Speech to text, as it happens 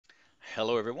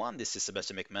Hello, everyone. This is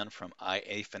Sebastian McMahon from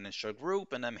IA Financial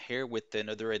Group, and I'm here with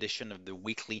another edition of the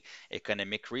weekly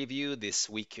economic review this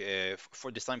week, for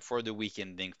this time for the week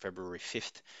ending February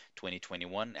 5th,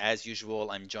 2021. As usual,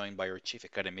 I'm joined by our chief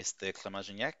economist, Clément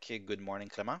Gignac. Good morning,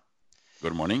 Clément.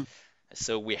 Good morning.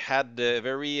 So we had a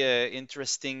very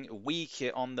interesting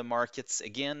week on the markets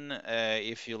again.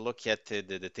 If you look at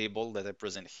the table that I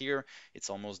present here, it's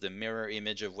almost the mirror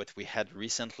image of what we had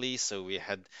recently. So we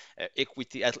had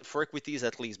for equities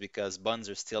at least, because bonds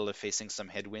are still facing some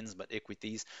headwinds, but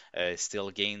equities still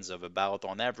gains of about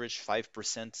on average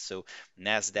 5%. So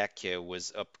Nasdaq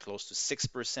was up close to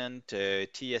 6%,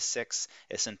 TSX,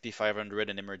 S&P 500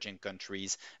 and emerging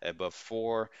countries above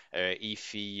 4,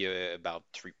 EFI about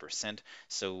 3%.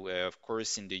 So of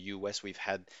course in the US we've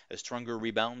had a stronger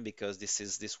rebound because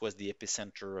this was the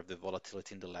epicenter of the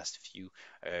volatility in the last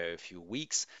few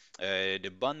weeks.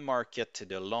 The bond market,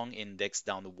 the long index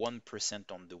down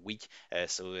 1% on the week.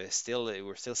 Still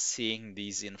we're still seeing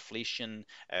these inflation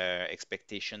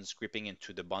expectations creeping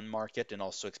into the bond market and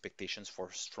also expectations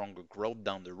for stronger growth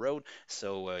down the road.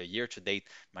 So year to date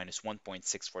minus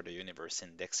 1.6 for the universe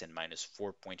index and minus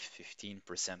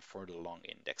 4.15% for the long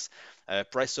index.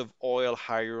 Price of oil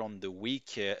higher on the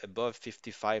week, above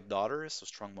 $55, so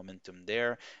strong momentum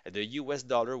there. The US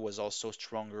dollar was also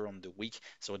stronger on the week,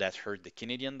 so that hurt the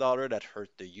Canadian dollar, that hurt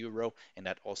the euro, and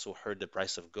that also hurt the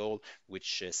price of gold,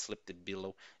 which slipped it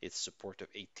below its support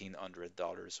of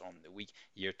 $1,800 on the week.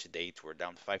 Year to date, we're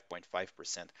down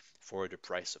 5.5% for the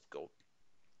price of gold.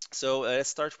 So let's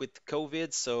start with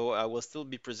COVID. So I will still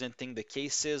be presenting the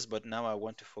cases, but now I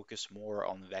want to focus more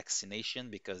on vaccination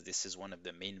because this is one of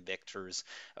the main vectors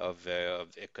of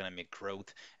economic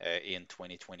growth in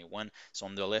 2021. So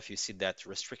on the left, you see that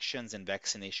restrictions and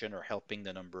vaccination are helping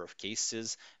the number of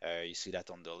cases. You see that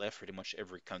on the left, pretty much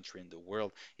every country in the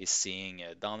world is seeing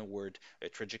a downward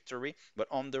trajectory. But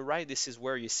on the right, this is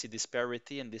where you see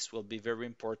disparity, and this will be very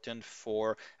important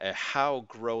for how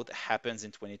growth happens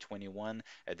in 2021,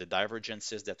 the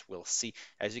divergences that we'll see.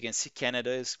 As you can see,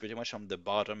 Canada is pretty much on the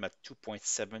bottom at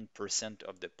 2.7%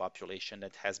 of the population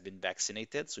that has been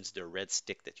vaccinated. So it's the red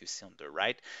stick that you see on the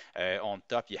right. On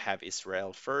top, you have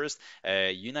Israel first,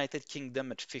 United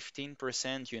Kingdom at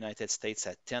 15%, United States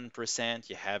at 10%.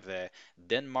 You have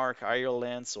Denmark,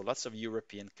 Ireland, so lots of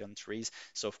European countries.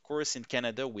 So of course, in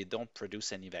Canada, we don't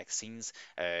produce any vaccines.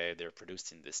 They're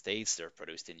produced in the States, they're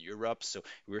produced in Europe. So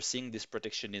we're seeing this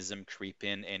protectionism creep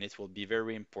in, and it will be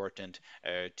very important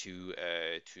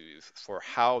for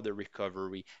how the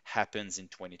recovery happens in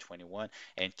 2021.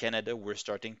 And Canada, we're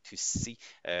starting to see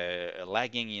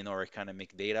lagging in our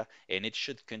economic data, and it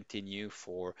should continue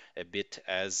for a bit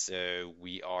as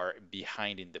we are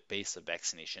behind in the pace of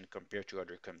vaccination compared to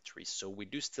other countries. So we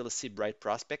do still see bright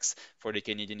prospects for the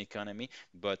Canadian economy,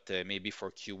 but maybe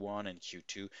for Q1 and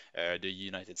Q2, the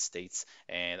United States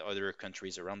and other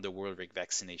countries around the world where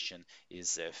vaccination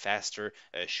is faster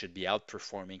should be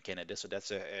outperforming Canada. So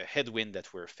that's a headwind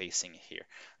that we're facing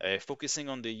here. Focusing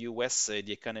on the US,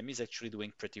 the economy is actually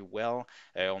doing pretty well.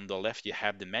 On the left, you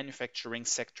have the manufacturing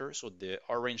sector. So the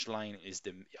orange line is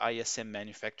the ISM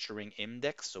manufacturing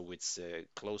index. So it's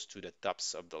close to the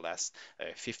tops of the last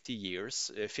 15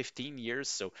 years.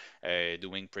 So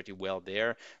doing pretty well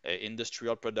there.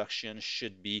 Industrial production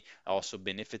should be also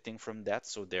benefiting from that.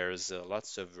 So there's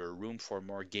lots of room for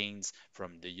more gains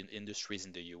from the industries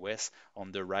in the US.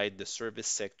 On the right, the service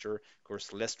sector, of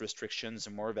course, less restrictions,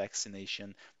 more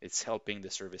vaccination. It's helping the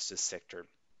services sector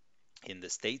in the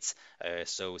States.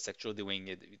 So it's actually doing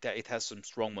it. It has some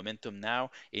strong momentum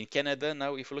now. In Canada,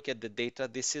 now if you look at the data,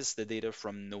 this is the data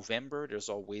from November. There's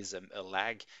always a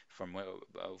lag from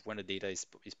when the data is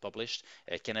published.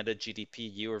 Canada GDP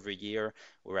year over year,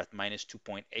 we're at minus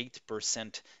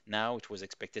 2.8% now. It was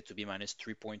expected to be minus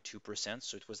 3.2%.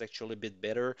 So it was actually a bit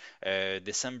better.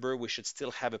 December, we should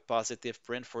still have a positive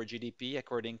print for GDP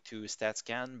according to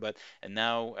StatsCan, but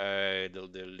now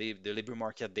the labor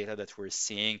market data that we're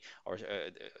seeing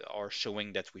are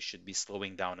showing that we should be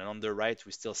slowing down. And on the right,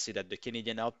 we still see that the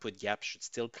Canadian output gap should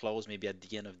still close maybe at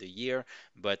the end of the year,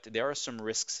 but there are some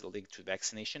risks linked to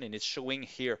vaccination, and it's showing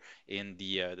here in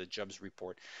the jobs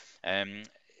report. Um,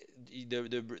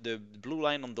 the blue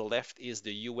line on the left is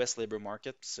the US labor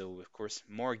market. So, of course,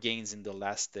 more gains in the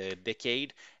last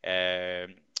decade.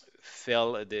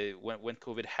 Fell when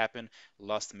COVID happened,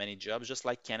 lost many jobs, just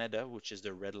like Canada, which is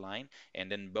the red line,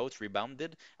 and then both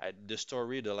rebounded. The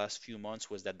story the last few months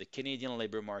was that the Canadian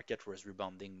labor market was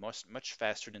rebounding much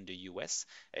faster than the US.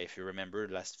 If you remember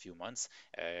the last few months,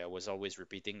 I was always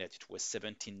repeating that it was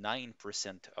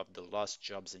 79% of the lost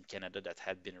jobs in Canada that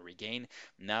had been regained.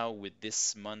 Now, with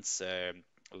this month's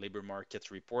labor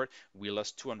market report, we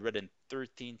lost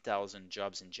 213,000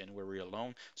 jobs in January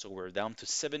alone. So we're down to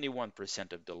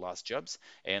 71% of the lost jobs.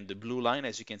 And the blue line,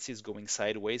 as you can see, is going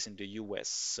sideways in the US.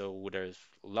 So there's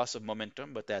loss of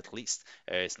momentum, but at least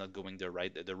it's not going the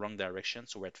wrong direction.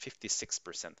 So we're at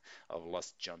 56% of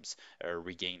lost jobs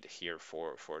regained here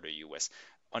for the US.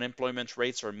 Unemployment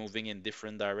rates are moving in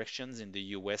different directions. In the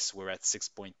US, we're at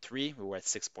 6.3, we were at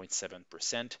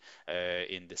 6.7%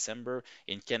 in December.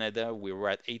 In Canada, we were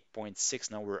at 8.6,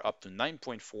 now we're up to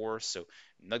 9.4, so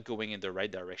not going in the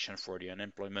right direction for the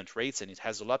unemployment rates. And it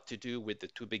has a lot to do with the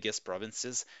two biggest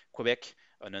provinces, Quebec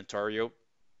and Ontario.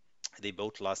 They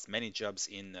both lost many jobs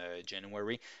in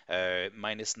January,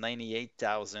 minus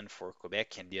 98,000 for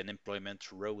Quebec, and the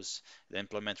unemployment rose. The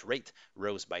employment rate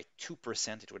rose by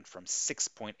 2%. It went from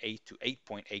 6.8 to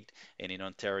 8.8. And in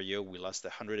Ontario, we lost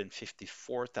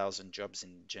 154,000 jobs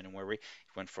in January.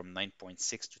 It went from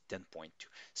 9.6 to 10.2.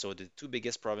 So the two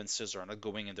biggest provinces are not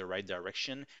going in the right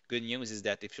direction. Good news is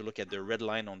that if you look at the red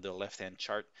line on the left-hand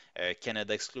chart,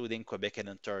 Canada excluding Quebec and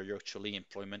Ontario, actually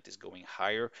employment is going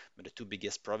higher, but the two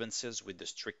biggest provinces with the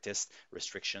strictest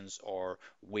restrictions are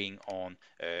weighing on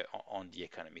the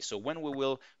economy. So when we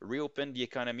will reopen the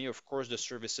economy, of course, the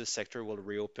services sector will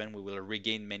reopen. We will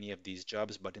regain many of these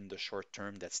jobs, but in the short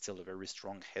term, that's still a very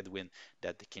strong headwind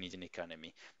that the Canadian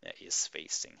economy is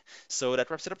facing. So that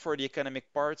wraps it up for the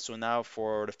economic part. So now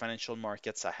for the financial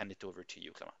markets, I hand it over to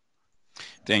you, Clement.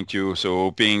 Thank you. So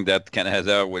hoping that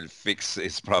Canada will fix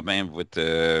its problem with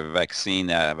the vaccine,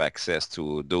 have access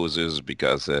to doses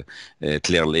because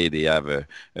clearly they have a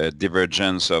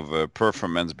divergence of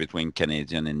performance between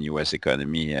Canadian and U.S.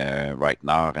 economy right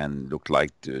now and look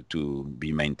like to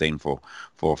be maintained for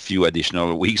a few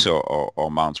additional weeks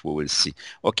or months. We will see.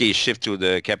 Okay, shift to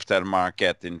the capital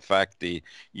market. In fact,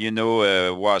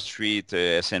 Wall Street,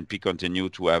 S&P continue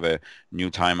to have a new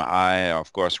time high.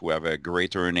 Of course, we have a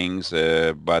great earnings,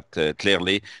 but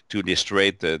clearly to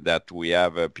illustrate that we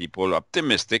have people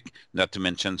optimistic, not to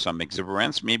mention some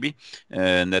exuberance maybe,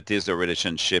 and that is the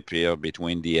relationship here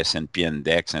between the S&P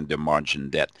index and the margin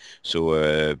debt.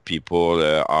 So people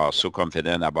are so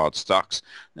confident about stocks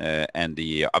and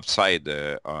the upside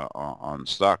on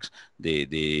stocks, they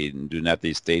do not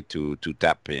hesitate to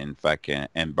tap, in fact,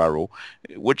 and borrow,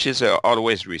 which is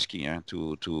always risky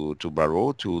to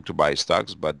borrow, to buy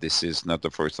stocks, but this is not the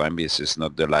first time, this is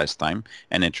not the last time,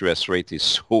 and interest rate is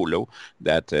so low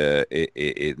that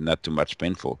it's not too much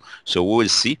painful. So we will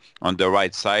see. On the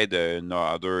right side, no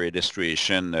other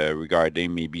illustration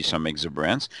regarding maybe some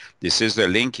exuberance. This is the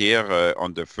link here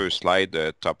on the first slide,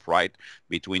 top right,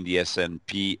 between the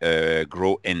S&P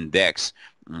Grow Index,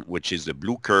 which is the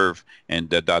blue curve, and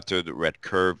the dotted red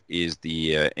curve is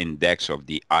the index of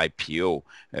the IPO.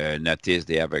 Notice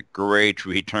they have a great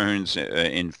returns,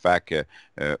 in fact,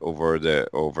 over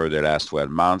the last 12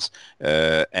 months.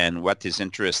 And what is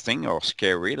interesting or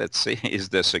scary, let's say, is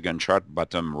the second chart,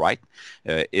 bottom right.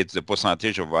 It's the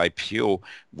percentage of IPO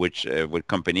which will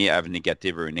company have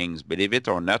negative earnings. Believe it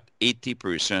or not,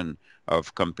 80%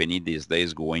 of company these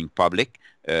days going public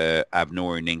have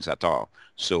no earnings at all.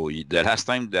 So the last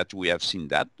time that we have seen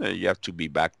that, you have to be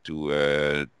back to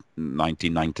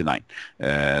 1999,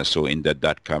 so in the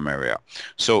dot-com area.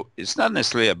 So it's not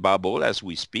necessarily a bubble as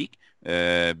we speak,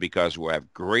 because we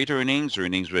have great earnings.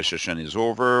 Earnings recession is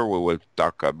over. We will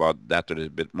talk about that a little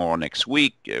bit more next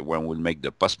week when we'll make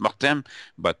the post-mortem.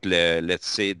 But let's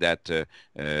say that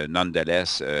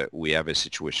nonetheless, we have a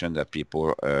situation that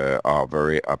people are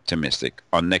very optimistic.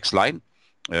 On next slide,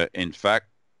 in fact,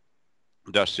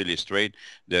 just illustrate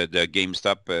the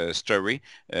GameStop story.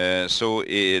 So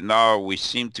now we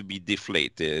seem to be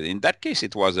deflated. In that case,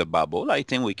 it was a bubble. I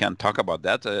think we can talk about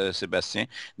that, Sebastien,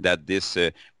 that this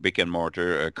brick and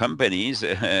mortar companies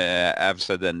have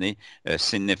suddenly a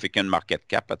significant market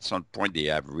cap. At some point, they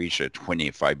have reached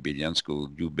 25 billion.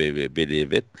 Could you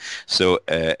believe it? So,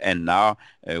 and now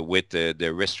with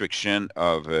the restriction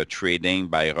of trading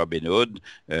by Robinhood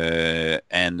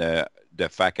and the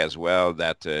fact as well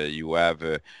that you have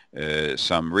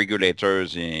some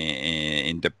regulators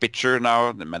in the picture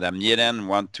now. Madame Yellen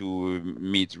want to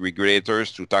meet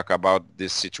regulators to talk about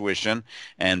this situation,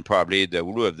 and probably the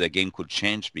rule of the game could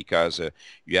change because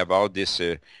you have all this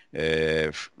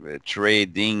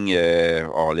trading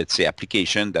or let's say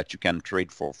application that you can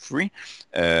trade for free,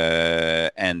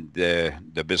 and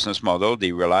the business model,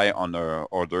 they rely on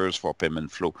orders for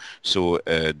payment flow. So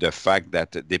the fact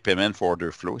that the payment for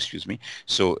order flow, excuse me,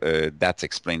 so that's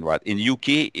explained what. In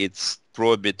UK, it's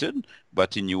prohibited,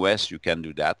 but in US you can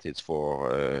do that. It's for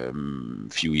a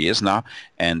few years now,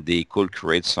 and they could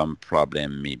create some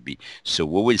problem maybe. So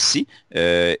we will see.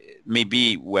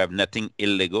 Maybe we have nothing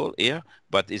illegal here,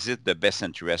 But is it the best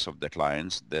interest of the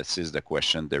clients? This is the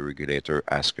question the regulator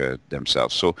ask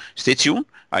themselves. So stay tuned.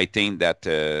 I think that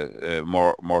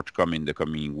more to come in the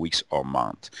coming weeks or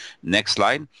month. Next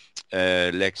slide.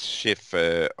 Let's shift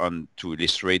on to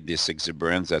illustrate this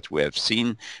exuberance that we have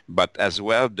seen, but as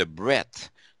well the breadth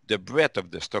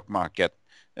of the stock market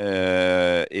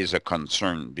is a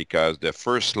concern because the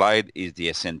first slide is the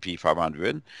S&P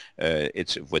 500.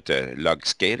 It's with a log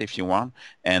scale if you want.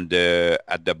 And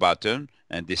at the bottom,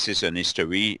 and this is an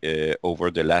history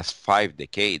over the last 5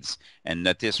 decades. And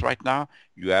notice right now,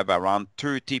 you have around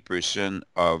 30%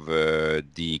 of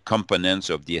the components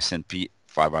of the S&P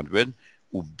 500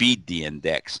 who beat the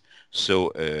index.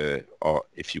 So, or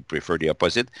if you prefer the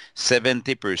opposite,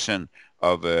 70%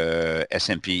 of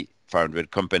S&P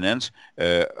 500 components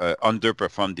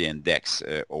underperformed the index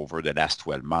over the last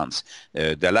 12 months.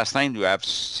 The last time you have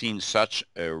seen such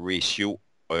a ratio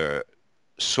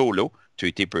so low,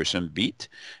 30% beat,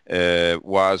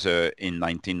 was in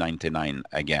 1999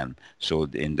 again, so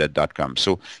in the dot-com.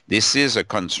 So this is a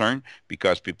concern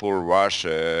because people rush,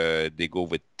 they go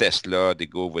with Tesla, they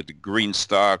go with green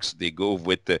stocks, they go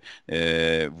with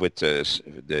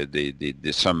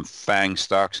some FANG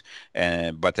stocks,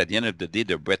 but at the end of the day,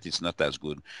 the breadth is not as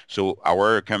good. So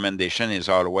our recommendation is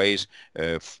always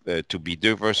to be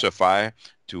diversified,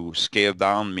 to scale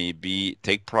down, maybe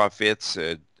take profits,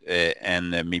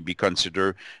 and maybe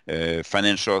consider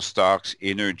financial stocks,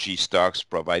 energy stocks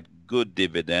provide good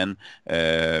dividend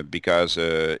because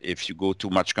if you go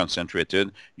too much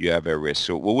concentrated, you have a risk.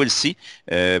 So we will see,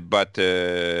 but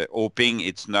hoping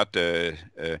it's not an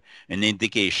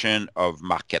indication of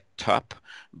market top,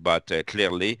 but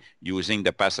clearly using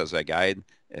the past as a guide,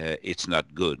 it's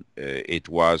not good. It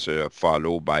was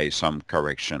followed by some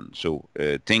correction. So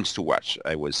things to watch,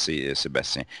 I will say,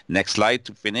 Sebastien. Next slide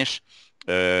to finish.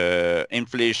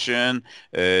 Inflation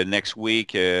next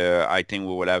week. I think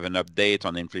we will have an update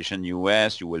on inflation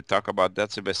US. You will talk about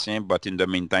that, Sebastien. But in the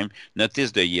meantime,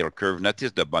 notice the yield curve.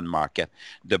 Notice the bond market.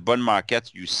 The bond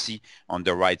market, you see on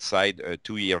the right side, a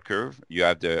 2-year curve. You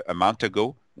have the amount to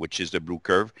go, which is the blue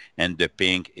curve, and the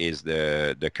pink is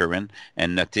the current.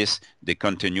 And notice they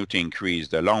continue to increase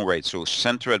the long rates. So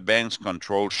central banks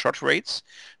control short rates,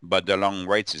 but the long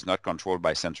rates is not controlled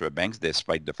by central banks,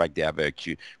 despite the fact they have a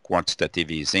quantitative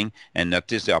easing. And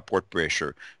notice the upward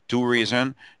pressure. Two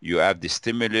reasons. You have the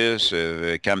stimulus,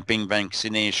 campaign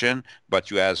vaccination,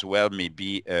 but you as well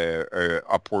maybe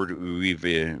upward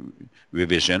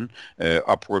revision,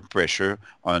 upward pressure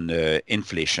on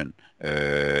inflation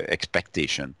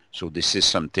expectation. So this is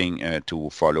something to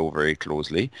follow very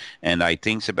closely. And I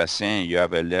think, Sebastien, you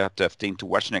have a lot of things to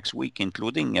watch next week,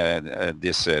 including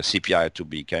this CPI to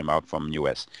be came out from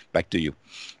US. Back to you.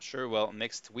 Sure. Well,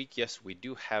 next week, yes, we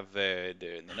do have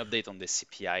an update on the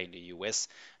CPI in the US.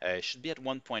 It should be at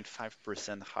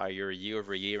 1.5% higher year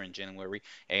over year in January.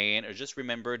 And just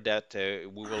remember that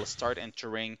we will start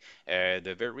entering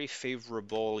the very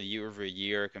favorable year over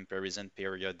year comparison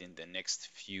period in the next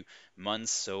few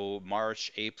months. So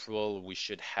March, April, we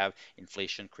should have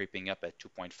inflation creeping up at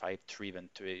 2.53, even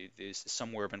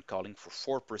somewhere even calling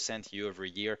for 4% year over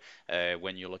year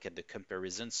when you look at the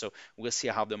comparison. So we'll see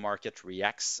how the market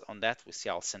reacts on that. We'll see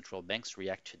how central banks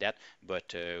react to that,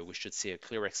 but we should see a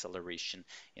clear acceleration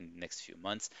in the next few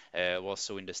months.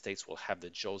 Also in the States, we'll have the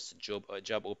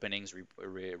job openings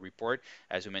report.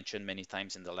 As we mentioned many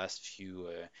times in the last few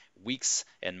weeks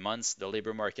and months, the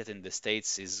labor market in the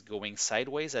States is going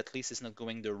sideways. At least it's not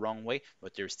going the wrong way,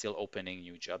 but they're still opening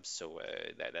new jobs, so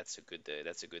that's a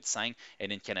good sign.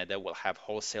 And in Canada, we'll have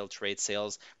wholesale trade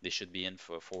sales. They should be in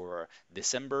for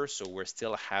December, so we're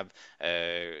still have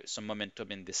some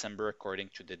momentum in December according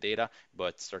to the data,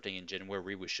 but starting in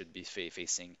January, we should be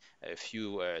facing a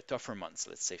few tougher months,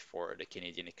 let's say, for the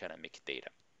Canadian economic data.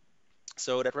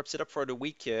 So that wraps it up for the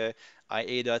week.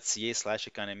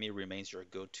 ia.ca/economy remains your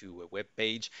go-to web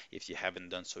page. If you haven't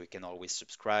done so, you can always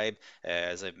subscribe.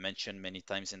 As I've mentioned many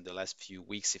times in the last few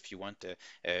weeks, if you want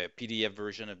a PDF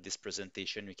version of this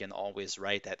presentation, you can always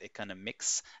write at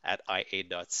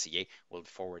economics@ia.ca. We'll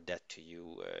forward that to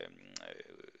you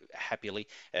happily.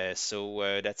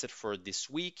 So that's it for this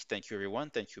week. Thank you, everyone.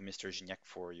 Thank you, Mr. Gignac,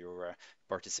 for your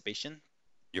participation.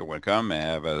 You're welcome.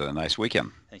 Have a nice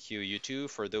weekend. Thank you, you too.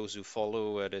 For those who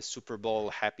follow the Super Bowl,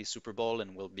 happy Super Bowl,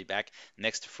 and we'll be back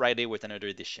next Friday with another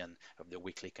edition of the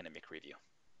Weekly Economic Review.